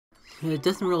It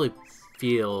doesn't really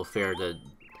feel fair to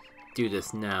do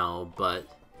this now, but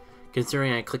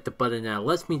considering I clicked the button now, it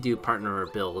lets me do partner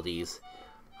abilities.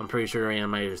 I'm pretty sure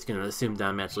Randomizer is going to assume that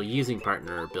I'm actually using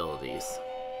partner abilities,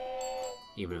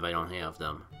 even if I don't have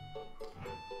them.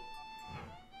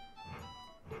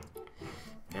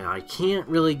 And I can't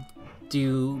really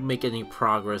make any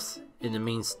progress in the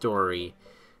main story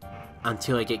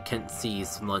until I get Kent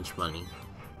C's lunch money.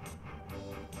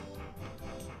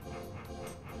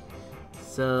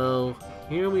 So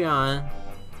here we are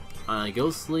on a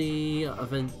ghostly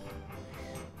event,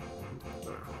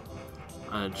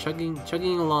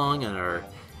 chugging along on our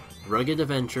rugged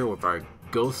adventure with our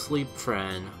ghostly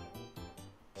friend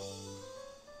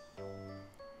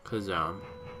Kazam.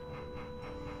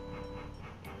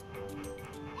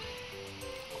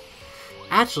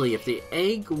 Actually, if the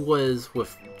egg was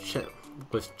with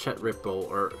Chet Ripple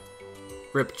or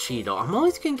Rip Cheeto, I'm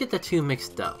always gonna get the two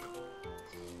mixed up.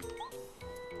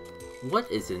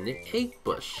 What is in the egg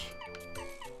bush?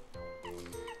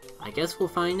 I guess we'll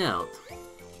find out.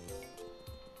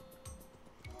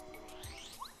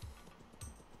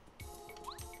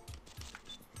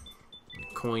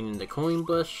 Coin in the coin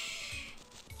bush.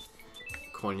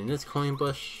 Coin in this coin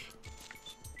bush.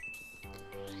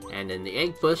 And in the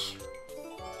egg bush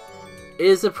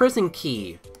is a prison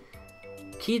key.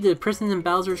 Key to the prison in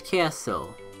Bowser's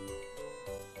Castle.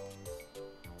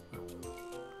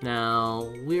 Now,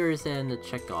 where is that in the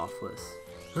check-off list?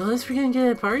 Well, at least we're gonna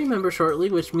get a party member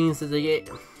shortly, which means that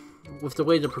with the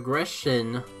way the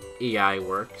progression AI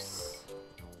works,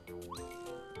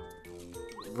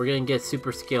 we're gonna get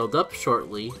super scaled up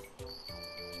shortly.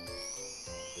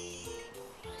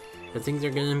 And things are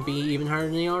gonna be even harder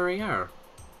than they already are.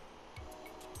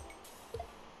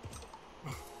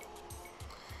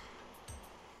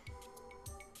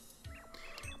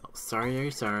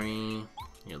 Sorry.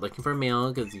 You're looking for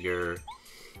mail because you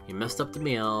messed up the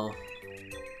mail.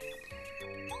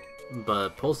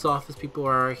 But post office people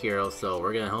are our heroes, so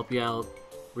we're gonna help you out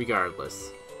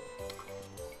regardless.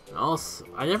 Also,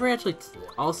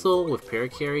 also with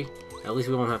Paracarry, at least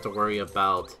we won't have to worry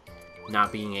about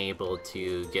not being able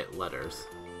to get letters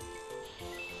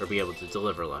or be able to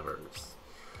deliver letters.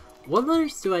 What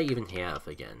letters do I even have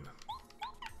again?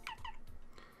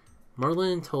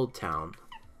 Merlin in Toad Town.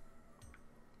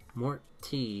 Mort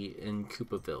T in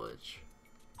Koopa Village.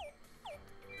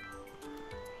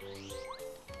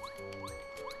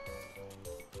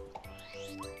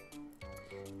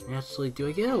 Actually, do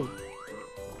I go?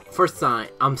 First sign.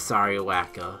 I'm sorry,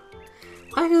 Wacka.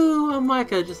 Wahoo! I'm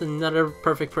Wacka. Just another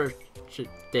perfect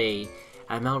day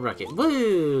at Mount Rocket.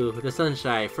 Woo! The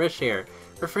sunshine, fresh air,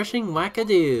 refreshing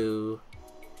wackadoo.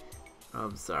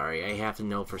 I'm sorry. I have to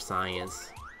know for science.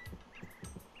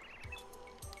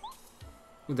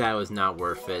 That was not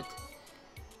worth it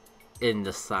in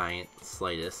the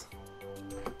slightest.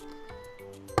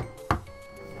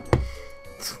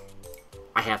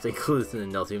 I have to include this in the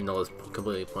notes even though it's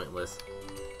completely pointless.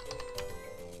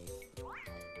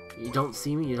 You don't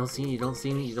see me, you don't see me, you don't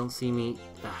see me, you don't see me.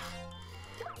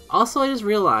 Also, I just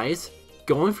realized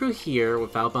going through here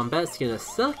without Bombette's gonna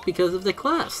suck because of the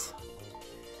clefts.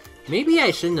 Maybe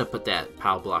I shouldn't have put that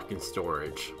POW block in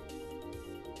storage.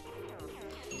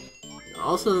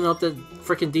 Also note that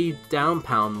frickin' D Down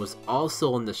Pound was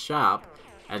also in the shop,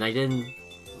 and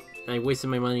I wasted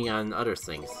my money on other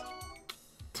things.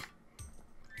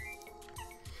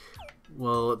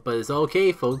 Well, but it's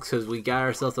okay, folks, because we got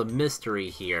ourselves a mystery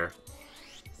here.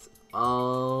 It's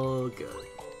all good.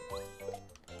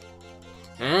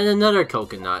 And another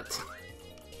coconut.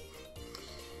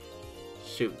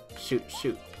 Shoot.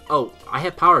 Oh, I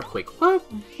have Power Quick. What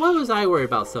was I worried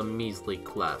about some measly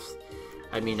clefts?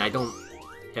 I mean, I don't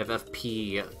have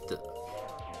FP.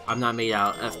 I'm not made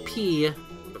out of FP,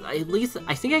 but I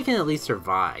think I can at least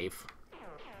survive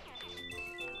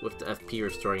with the FP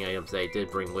restoring items that I did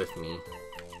bring with me.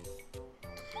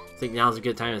 I think now's a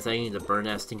good time as I need to burn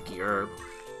that stinky herb.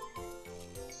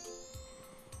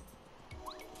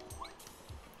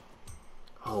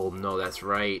 Oh no, that's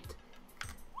right.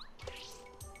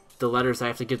 The letters I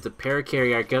have to give to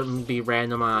Paracarry are going to be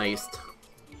randomized.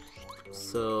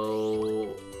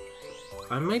 So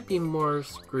I might be more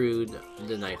screwed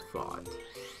than I thought.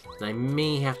 And I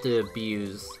may have to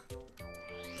abuse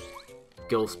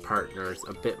ghost partners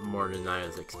a bit more than I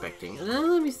was expecting. And then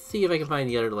let me see if I can find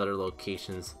the other letter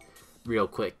locations real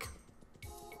quick.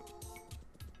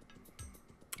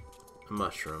 A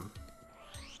mushroom.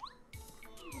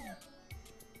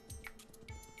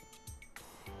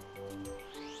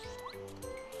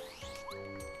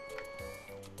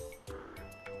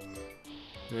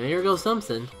 And here goes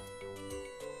something.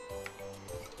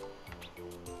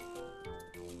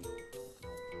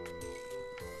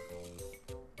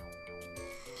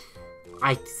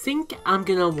 I think I'm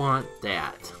gonna want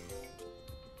that.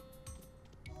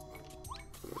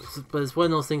 But it's one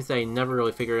of those things that I never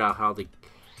really figured out how to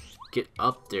get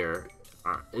up there,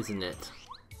 isn't it?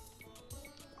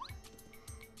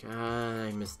 God,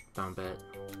 I missed Bombette.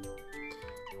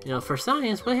 You know, for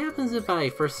science, what happens if I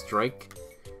first strike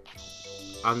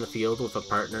on the field with a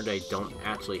partner that I don't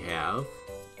actually have?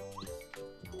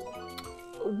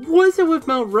 What is it with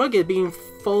Mount Rugged being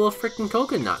full of freaking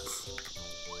coconuts?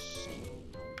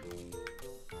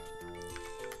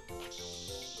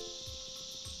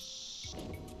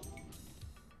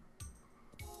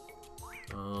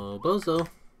 Oh, bozo.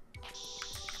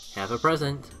 Have a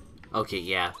present. Okay,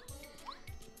 yeah.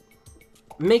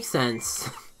 Makes sense.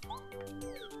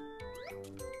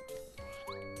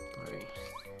 Alright.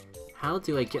 How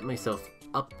do I get myself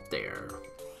up there?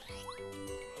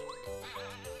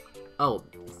 Oh,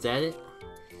 is that it?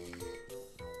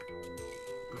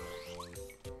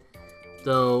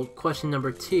 So, question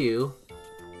number 2.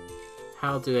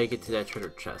 How do I get to that treasure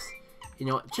chest? You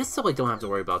know what, just so I don't have to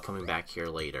worry about coming back here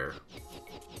later.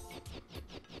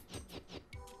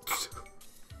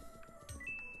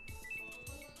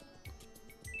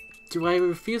 Do I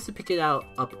refuse to pick it up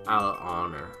out of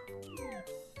honor?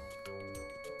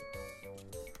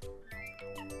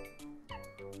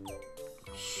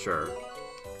 Sure.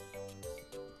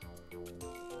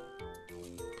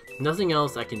 Nothing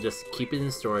else, I can just keep it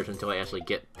in storage until I actually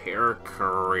get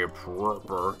Parakarry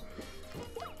proper.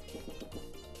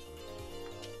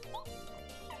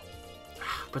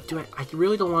 But I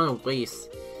really don't want to waste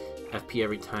FP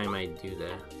every time I do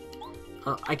that.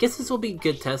 I guess this will be a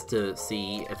good test to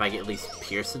see if I can at least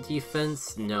pierce the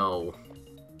defense. No.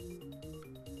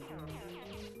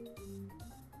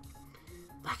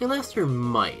 Lackluster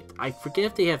might. I forget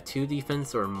if they have 2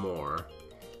 defense or more.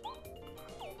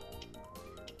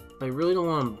 But I really don't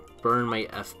want to burn my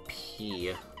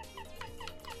FP.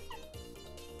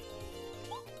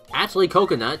 Actually,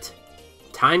 Coconut!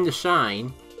 Time to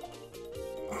shine!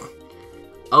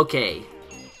 Okay.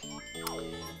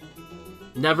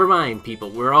 Never mind, people.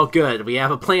 We're all good. We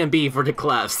have a plan B for the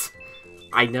clefs.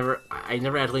 I never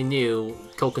actually knew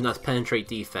coconuts penetrate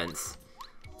defense.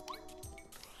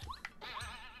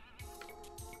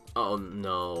 Oh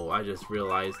no, I just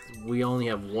realized we only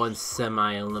have one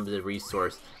semi-unlimited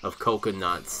resource of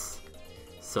coconuts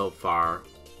so far.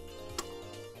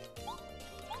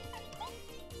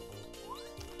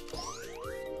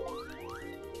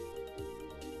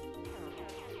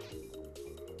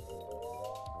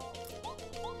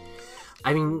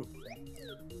 I mean,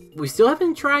 we still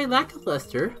haven't tried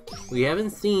Lackluster. We haven't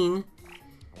seen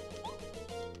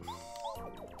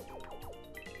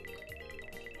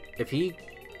if he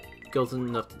goes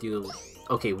enough to do,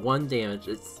 okay, 1 damage.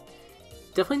 It's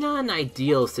definitely not an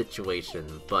ideal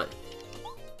situation, but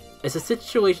it's a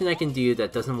situation I can do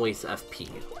that doesn't waste FP.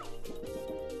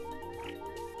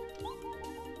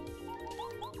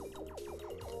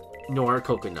 Nor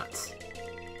coconuts.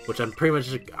 Which I'm pretty much,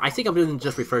 I think I'm going to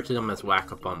just refer to them as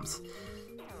whack-a-bumps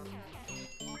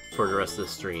for the rest of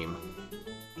the stream.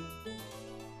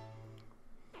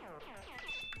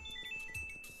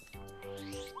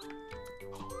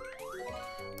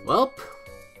 Welp,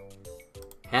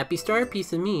 happy star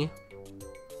piece of me.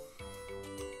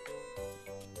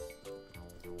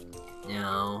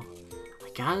 Now, I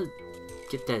gotta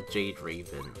get that Jade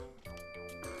Raven.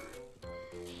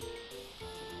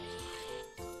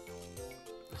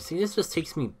 See, this just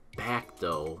takes me back,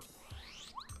 though.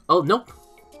 Oh, nope.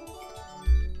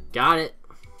 Got it.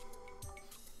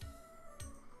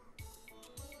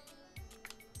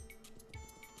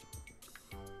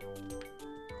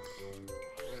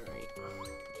 Alright.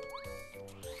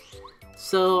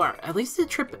 So, at least the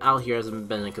trip out here hasn't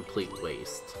been a complete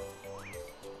waste.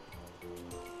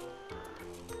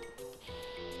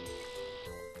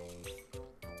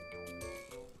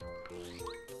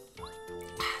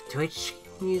 Do I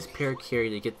use Parakarry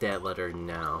to get that letter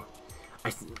now?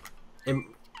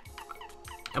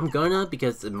 I'm gonna,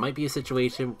 because it might be a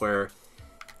situation where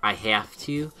I have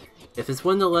to. If it's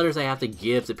one of the letters I have to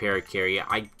give to Parakarry,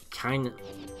 I kinda...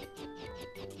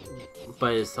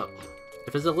 But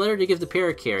if it's a letter to give to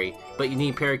Parakarry, but you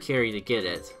need Parakarry to get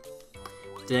it,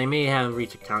 then I may have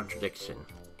reached a contradiction.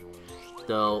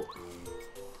 Though...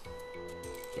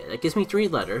 Yeah, that gives me 3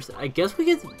 letters. I guess we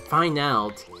can find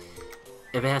out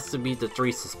if it has to be the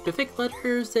 3 specific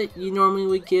letters that you normally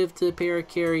would give to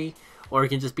Parakarry, or it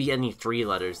can just be any 3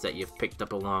 letters that you've picked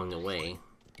up along the way.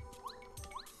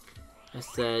 I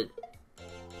said...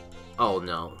 Oh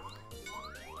no.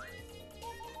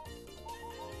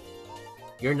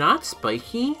 You're not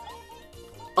Spiky?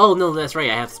 Oh no, that's right,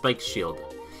 I have Spike Shield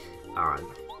on.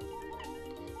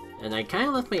 And I kind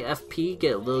of left my FP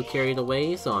get a little carried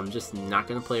away, so I'm just not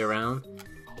going to play around.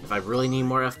 If I really need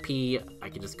more FP, I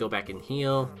can just go back and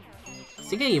heal. I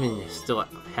think I even still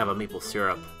have a maple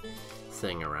syrup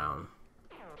sitting around.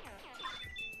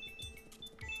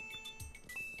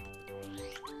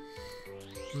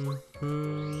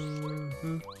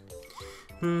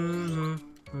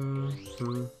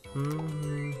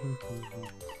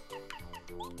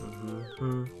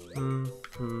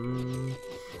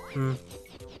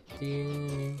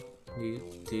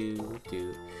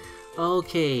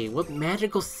 Okay, what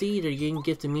magical seed are you gonna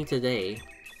give to me today?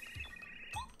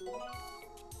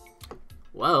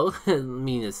 Well, I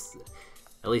mean, it's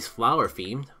at least flower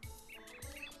themed.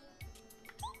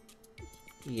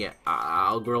 Yeah,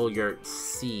 I'll grow your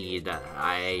seed,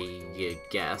 I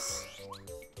guess.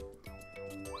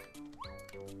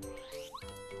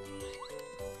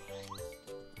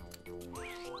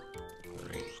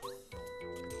 Alright.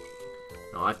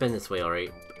 No, I've been this way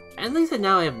alright. At least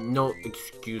now I have no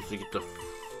excuse to get the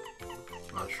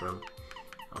mushroom.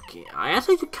 Okay, I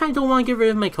actually kind of don't want to get rid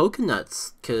of my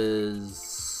coconuts,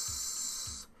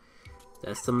 because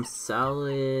that's some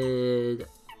solid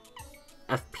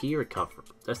FP recover.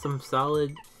 That's some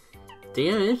solid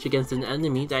damage against an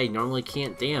enemy that I normally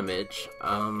can't damage.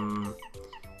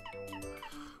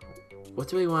 What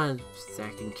do I want to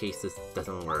stack in case this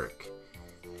doesn't work?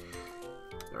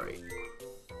 Alright.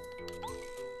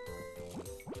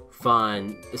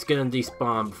 Fun. It's gonna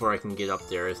despawn before I can get up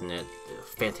there, isn't it?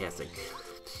 Fantastic.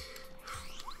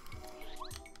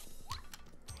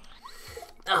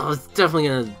 Oh, it's definitely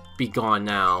gonna be gone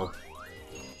now.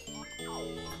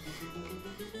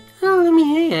 Oh, I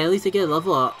mean, hey, at least I get a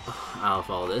level up out of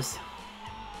all this.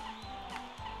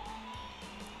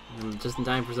 I'm just in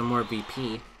time for some more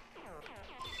BP.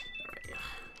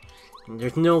 Alright.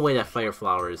 There's no way that fire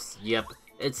flowers. Yep,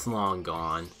 it's long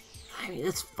gone. I mean,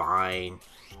 it's fine.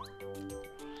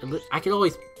 I could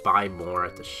always buy more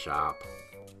at the shop.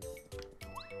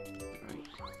 Right.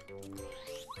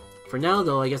 For now,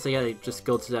 though, I guess I gotta just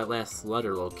go to that last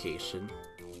letter location.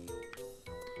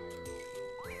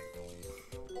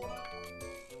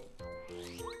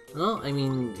 Well, I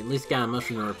mean, at least got a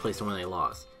mushroom to replace the one I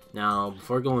lost. Now,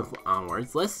 before going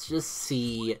onwards, let's just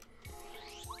see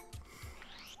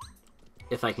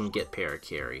if I can get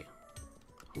Paracarry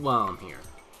while I'm here.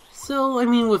 So, I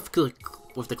mean, with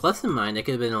the clefs in mind, that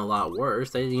could have been a lot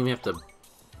worse. I didn't even have to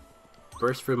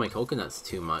burst through my coconuts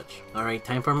too much. Alright,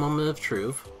 time for a moment of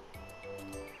truth.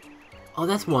 Oh,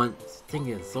 that's one.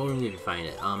 Thinking, so let me find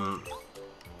it.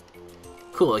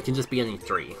 Cool, it can just be any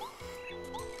three.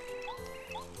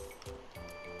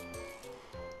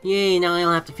 Yay, now I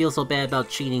don't have to feel so bad about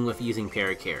cheating with using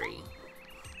Paracarry.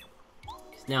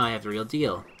 Now I have the real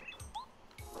deal.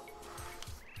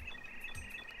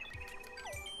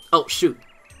 Oh, shoot!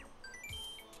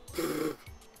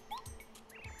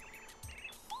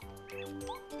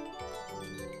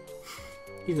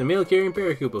 He's a mail-carrying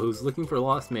Paracupa who's looking for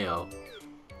lost mail.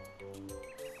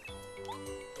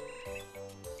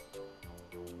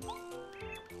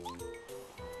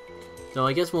 So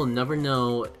I guess we'll never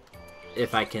know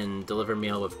if I can deliver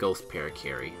mail with Ghost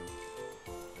Paracarry.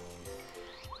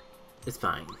 It's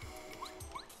fine.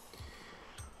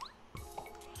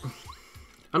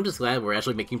 I'm just glad we're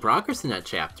actually making progress in that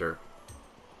chapter.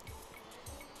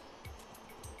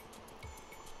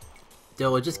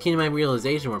 Though it just came to my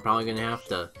realization we're probably going to have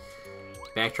to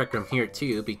backtrack from here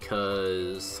too,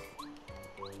 because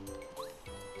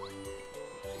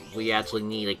we actually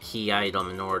need a key item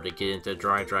in order to get into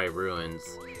Dry Ruins.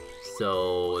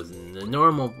 So the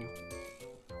normal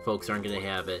folks aren't going to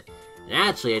have it. And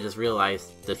actually, I just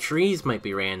realized the trees might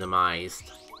be randomized.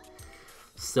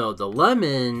 So the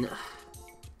lemon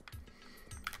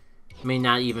may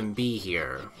not even be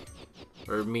here.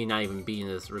 Or may not even be in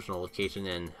this original location.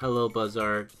 And hello,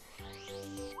 Buzzard.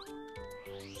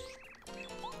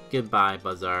 Goodbye,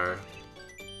 Buzzard.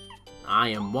 I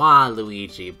am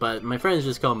Waluigi, but my friends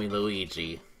just call me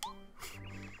Luigi.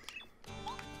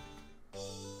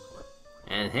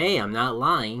 And hey, I'm not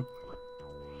lying.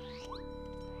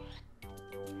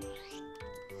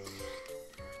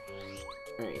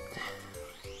 Alright.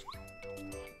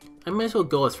 I might as well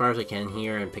go as far as I can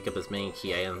here and pick up as many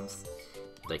key items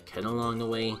as I can along the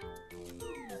way.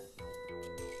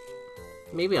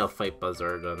 Maybe I'll fight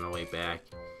Buzzard on the way back.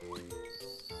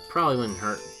 Probably wouldn't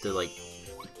hurt to, like...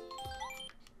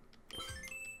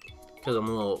 Because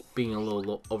I'm being a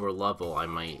little over level, I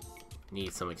might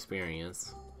need some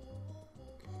experience.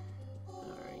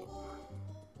 Alright.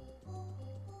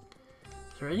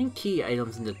 Is there any key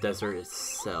items in the desert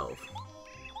itself?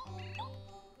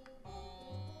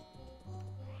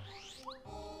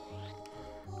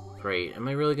 Great. Am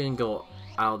I really gonna go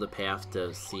out of the path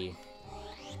to see?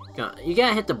 You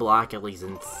gotta hit the block at least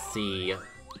and see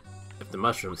if the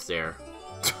mushroom's there.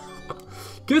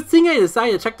 Good thing I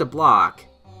decided to check the block.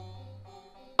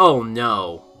 Oh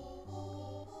no.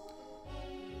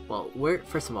 Well,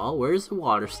 first of all, where's the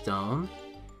water stone?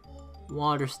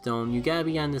 Water stone, you gotta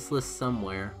be on this list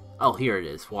somewhere. Oh, here it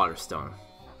is, water stone.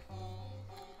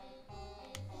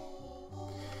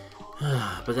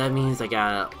 But that means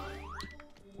that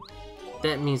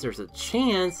means there's a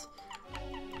chance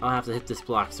I'll have to hit this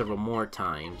block several more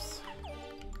times.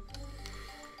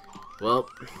 Well.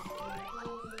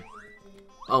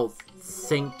 Oh,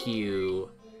 thank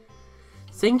you.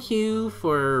 Thank you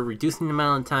for reducing the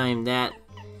amount of time that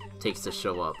takes to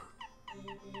show up.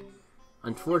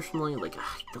 Unfortunately, like, I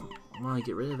don't want to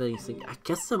get rid of anything. I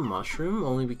guess the mushroom,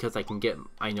 only because I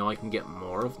know I can get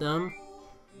more of them.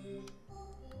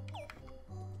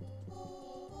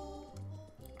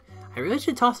 I really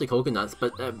should toss the coconuts,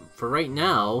 but for right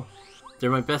now, they're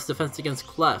my best defense against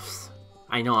clefts.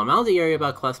 I know I'm out of the area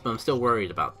about clefts, but I'm still worried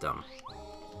about them.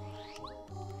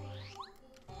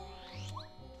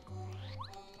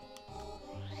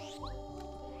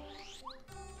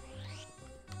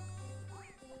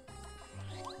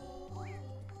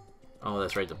 Oh,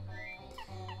 that's right, the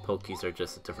Pokies are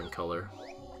just a different color.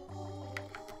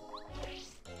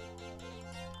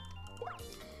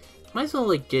 Might as well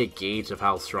like get a gauge of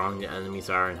how strong the enemies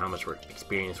are and how much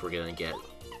experience we're gonna get.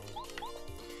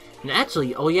 And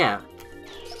actually, oh yeah,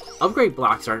 upgrade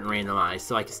blocks aren't randomized,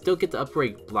 so I can still get the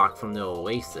upgrade block from the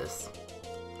Oasis.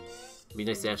 It'd be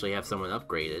nice to actually have someone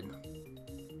upgraded.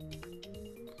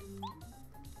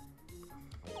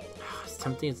 It's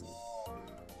tempting.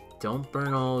 Don't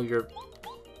burn all your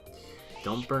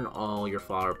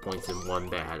flower points in one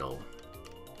battle.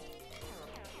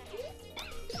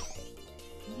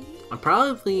 I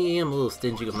probably am a little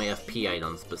stingy with my FP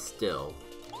items, but still.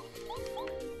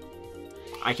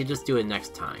 I could just do it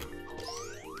next time.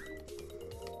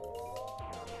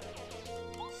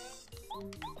 I'm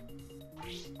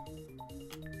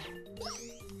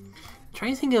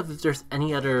trying to think of if there's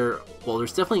any other... Well,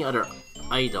 there's definitely other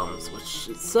items, which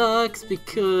it sucks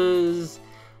because...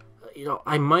 You know,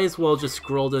 I might as well just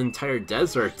scroll the entire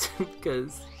desert,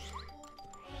 because...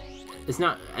 It's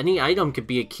not... Any item could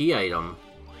be a key item.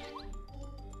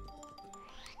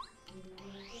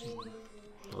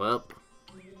 Well,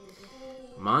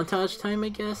 montage time, I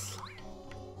guess.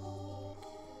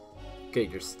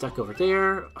 Good, you're stuck over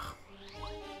there.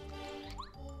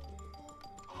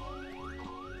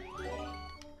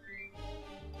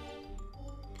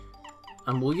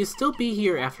 Will you still be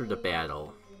here after the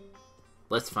battle?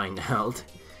 Let's find out.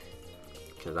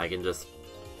 Because I can just...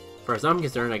 As far as I'm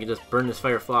concerned, I can just burn this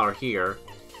fire flower here.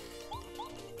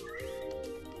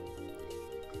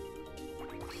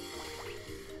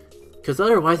 Because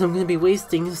otherwise I'm going to be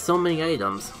wasting so many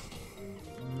items.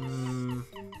 You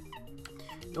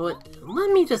know what?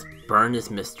 Let me just burn this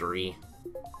mystery.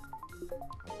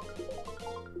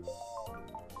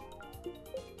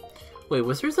 Wait,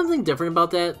 was there something different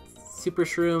about that Super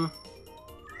Shroom?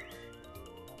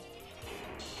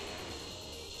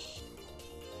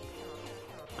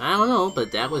 I don't know,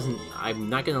 but that wasn't... I'm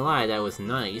not gonna lie, that was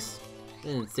nice. I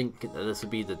didn't think that this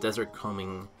would be the desert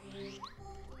combing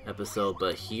episode,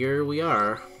 but here we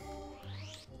are.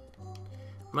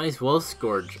 Might as well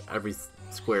scourge every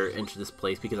square inch of this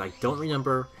place because I don't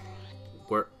remember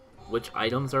which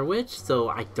items are which, so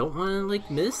I don't want to like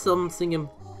miss something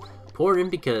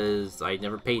important because I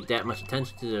never paid that much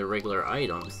attention to the regular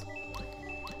items.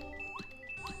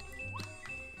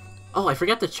 Oh, I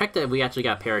forgot to check that we actually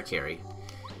got Paracarry.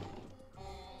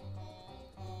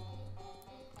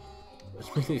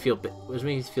 Which makes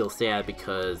me feel sad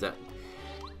because that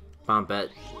Bombette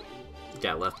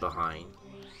got left behind.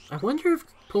 I wonder if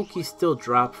Pokies still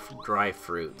drop dry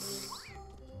fruits.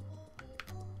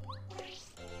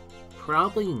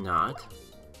 Probably not.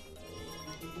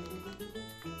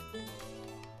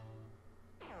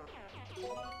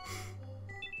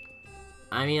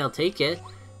 I mean, I'll take it.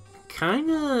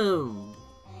 Kinda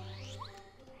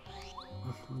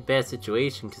bad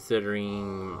situation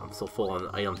considering I'm so full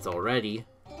on items already.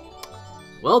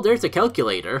 Well, there's a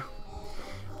calculator.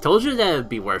 Told you that it'd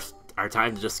be worth our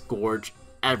time to just gorge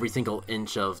every single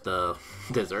inch of the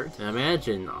desert. And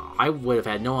imagine, I would have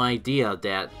had no idea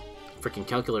that freaking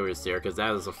calculator was there because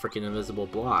that was a freaking invisible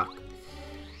block.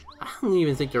 I don't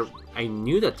even think I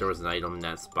knew that there was an item in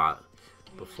that spot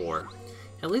before.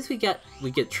 At least we get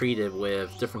treated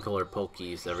with different colored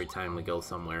Pokies every time we go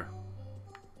somewhere.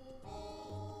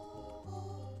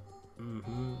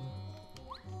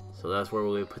 So that's where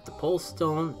we put the pole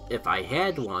stone, if I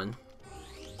had one.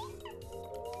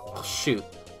 shoot.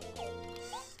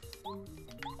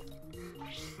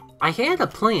 I had a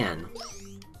plan,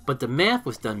 but the math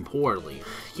was done poorly.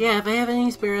 Yeah, if I have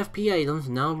any spare FP items,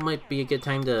 now might be a good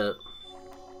time to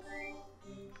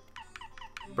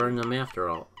burn them after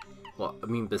all. Well, I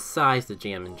mean, besides the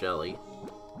jam and jelly.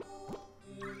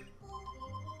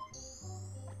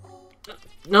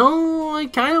 No, I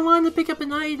kind of wanted to pick up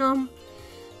an item,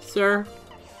 sir.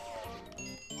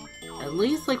 At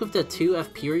least, like, with the 2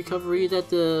 FP recovery that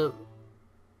the...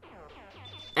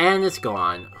 And it's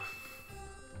gone.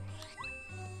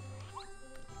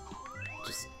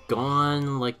 Just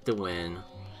gone like the wind.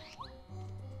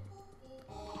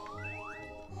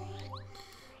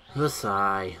 A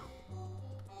sigh.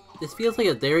 This feels like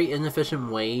a very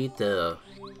inefficient way to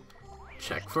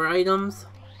check for items.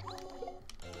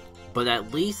 But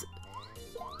at least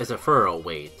it's a thorough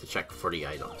way to check for the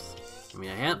items. I mean,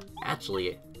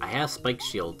 I have Spike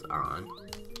Shield on.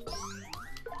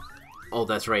 Oh,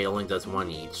 that's right, it only does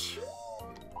 1 each.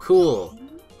 Cool!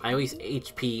 I waste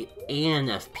HP and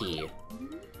FP.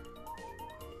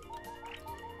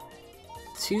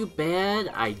 Too bad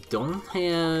I don't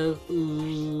have...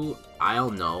 Ooh, I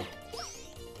don't know.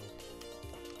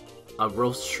 A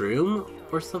roast shroom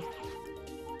or something?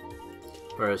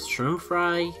 Or a shroom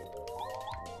fry?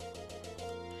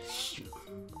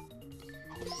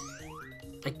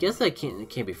 I guess that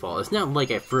can't be fault. It's not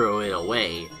like I threw it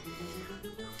away,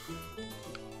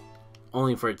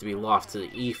 only for it to be lost to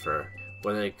the ether,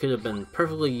 when it could have been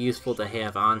perfectly useful to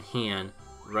have on hand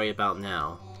right about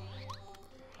now.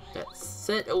 That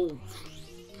said, oh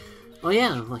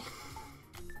yeah, like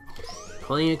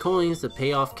plenty of coins to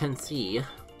pay off Kenzie.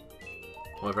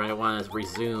 However, I want to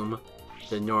resume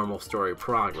the normal story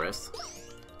progress,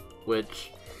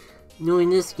 which, knowing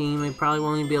this game, I probably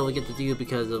won't even be able to get to do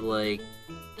because of, like,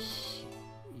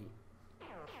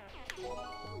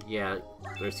 yeah,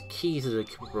 there's keys to the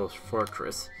Rose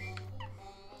Fortress.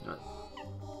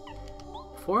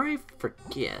 Before I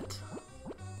forget...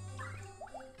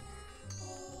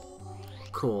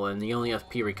 Cool, and the only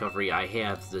FP recovery I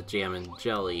have is the jam and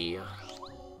jelly.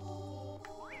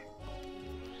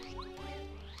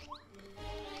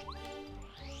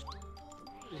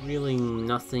 Really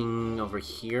nothing over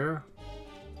here.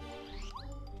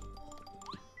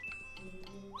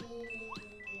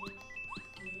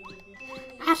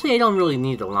 Actually, I don't really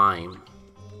need the lime.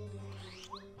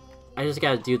 I just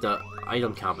gotta do the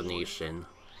item combination,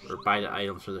 or buy the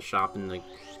items from the shop in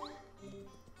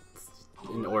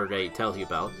order that it tells you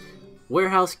about.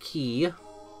 Warehouse key.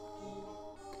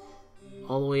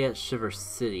 All the way at Shiver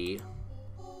City.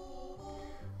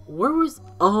 Where was...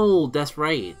 Oh, that's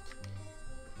right.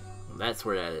 That's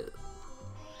where that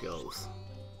goes.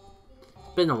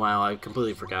 It's been a while, I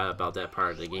completely forgot about that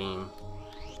part of the game.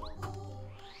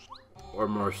 Or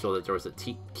more so that there was a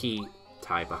key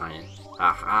tie behind it.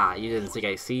 Aha, you didn't think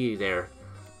I see you there.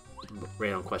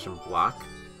 Random question block.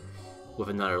 With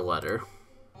another letter.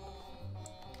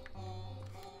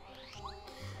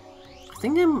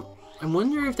 I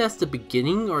wonder if that's the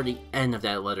beginning or the end of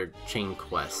that letter chain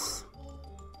quest.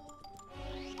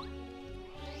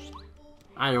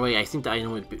 Either way, I think the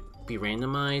item would be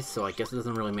randomized, so I guess it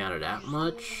doesn't really matter that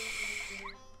much.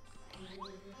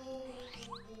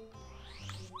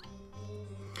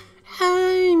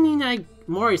 I mean, the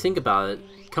more I think about it,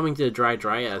 coming to the dry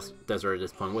desert at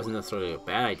this point wasn't necessarily a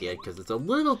bad idea, because it's a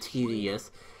little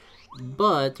tedious,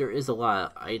 but there is a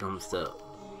lot of items to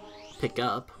pick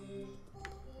up.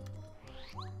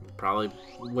 Probably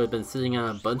would have been sitting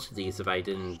on a bunch of these if I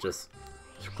didn't just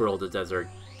scroll the desert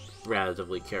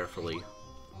relatively carefully.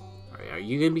 Alright, are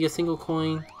you gonna be a single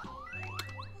coin?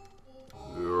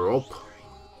 Yup.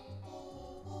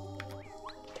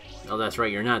 Oh, that's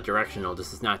right, you're not directional.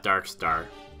 This is not Dark Star.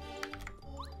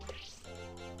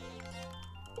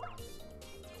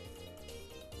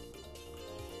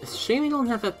 It's a shame we don't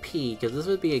have FP, because this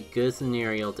would be a good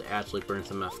scenario to actually burn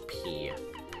some FP.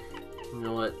 You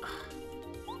know what?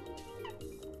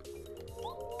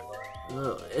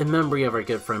 In memory of our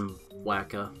good friend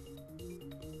Wacka.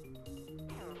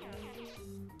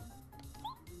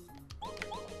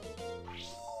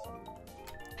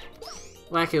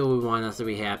 Wacka would want us to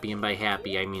be happy, and by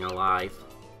happy I mean alive.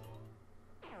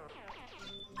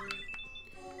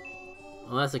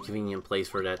 Well, that's a convenient place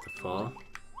for that to fall.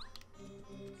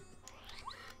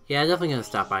 Yeah, I'm definitely gonna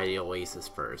stop by the Oasis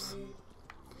first.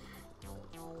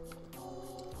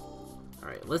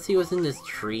 Alright, let's see what's in this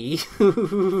tree.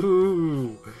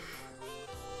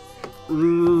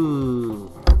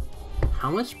 Ooh.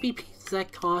 How much BP does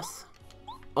that cost?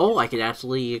 Oh, I could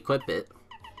actually equip it.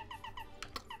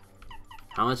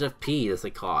 How much FP does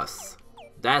it cost?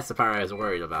 That's the part I was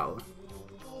worried about.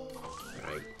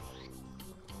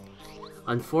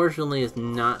 Unfortunately, it's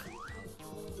not...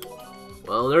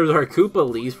 Well, there's our Koopa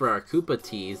leaves for our Koopa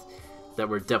teas that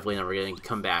we're definitely never going to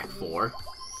come back for.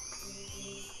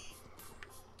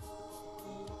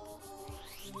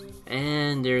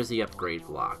 And there's the upgrade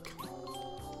block.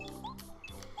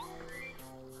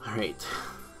 Alright.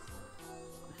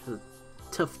 A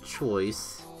tough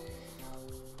choice.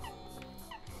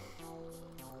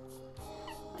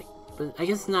 But I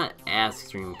guess not as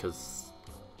extreme because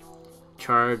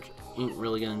charge ain't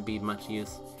really going to be much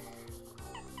use.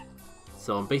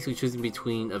 So I'm basically choosing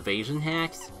between evasion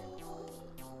hacks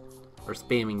or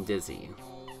spamming Dizzy.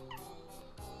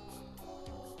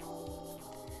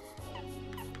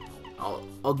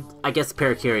 I guess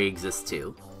Paracarry exists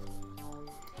too.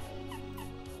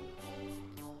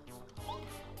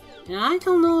 And I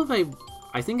don't know if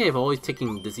I think I've always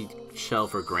taken Dizzy Shell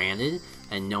for granted,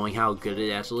 and knowing how good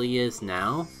it actually is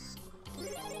now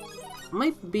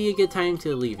might be a good time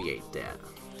to alleviate that.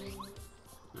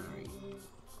 Alright.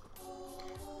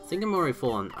 I think I'm already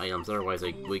full on items, otherwise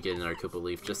I would get another Koopa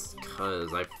Leaf just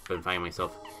because I've been finding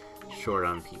myself short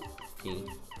on PP.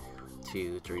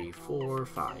 2, 3, 4,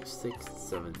 5, 6,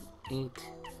 7, 8.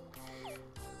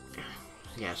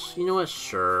 Yes, you know what?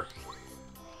 Sure.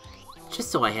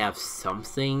 Just so I have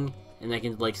something, and I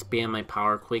can like spam my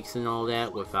power quakes and all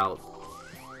that without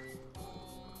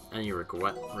any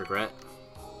regret.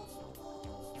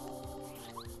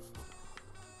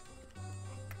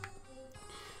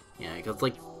 Yeah, because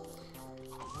like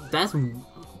that's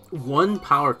one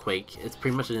power quake. It's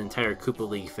pretty much an entire Koopa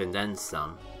Leaf and then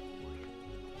some.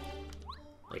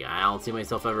 Like, I don't see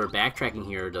myself ever backtracking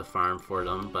here to farm for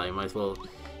them, but I might as well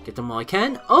get them while I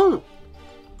can. Oh!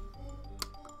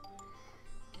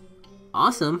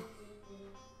 Awesome.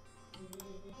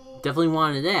 Definitely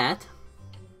wanted that.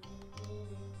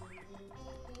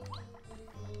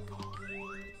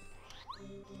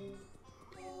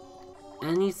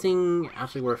 Anything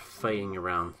actually worth fighting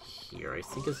around here? I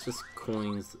think it's just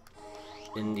coins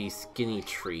in these skinny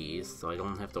trees, so I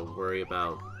don't have to worry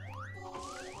about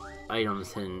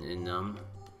items hidden in them.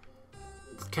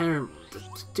 It's kind of...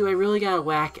 Do I really gotta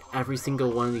whack every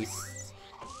single one of these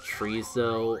trees,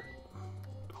 though?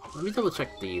 Let me double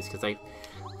check these, because I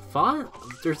thought...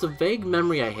 There's a vague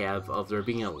memory I have of there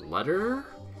being a letter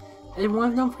in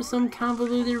one of them for some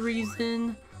convoluted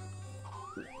reason.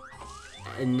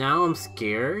 And now I'm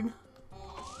scared.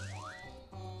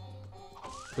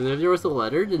 Because if there was a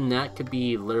letter, then that could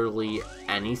be literally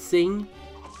anything.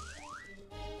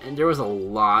 And there was a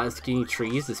lot of skinny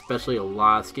trees, especially a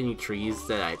lot of skinny trees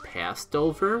that I passed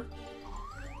over.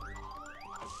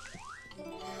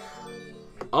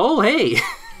 Oh, hey!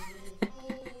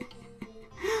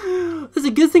 It's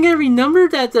a good thing I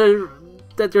remembered that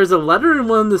there's a letter in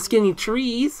one of the skinny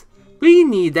trees. We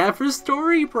need that for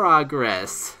story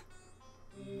progress.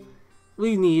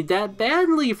 We need that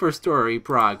badly for story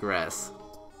progress.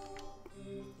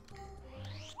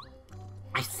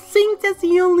 I think that's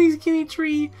the only skinny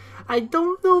tree. I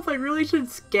don't know if I really should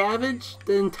scavenge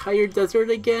the entire desert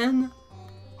again.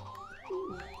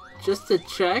 Just to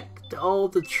check all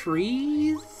the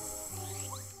trees.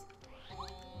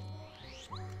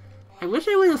 I wish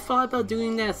I would have thought about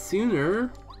doing that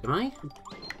sooner. Am I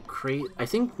crazy? I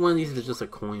think one of these is just a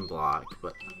coin block,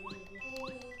 but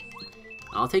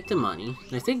I'll take the money.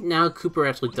 And I think now Cooper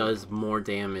actually does more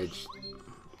damage,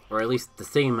 or at least the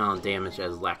same amount of damage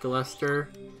as Lackluster.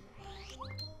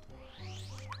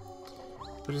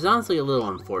 Which is honestly a little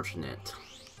unfortunate,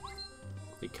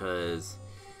 because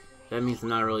that means I'm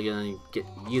not really going to get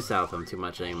use out of him too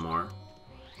much anymore.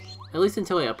 At least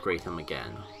until I upgrade him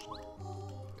again.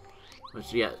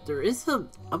 Which, yeah, there is a...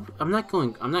 I'm not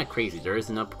crazy. There is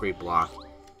an upgrade block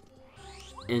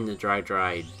in the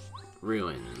Dry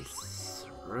Ruins,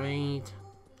 right?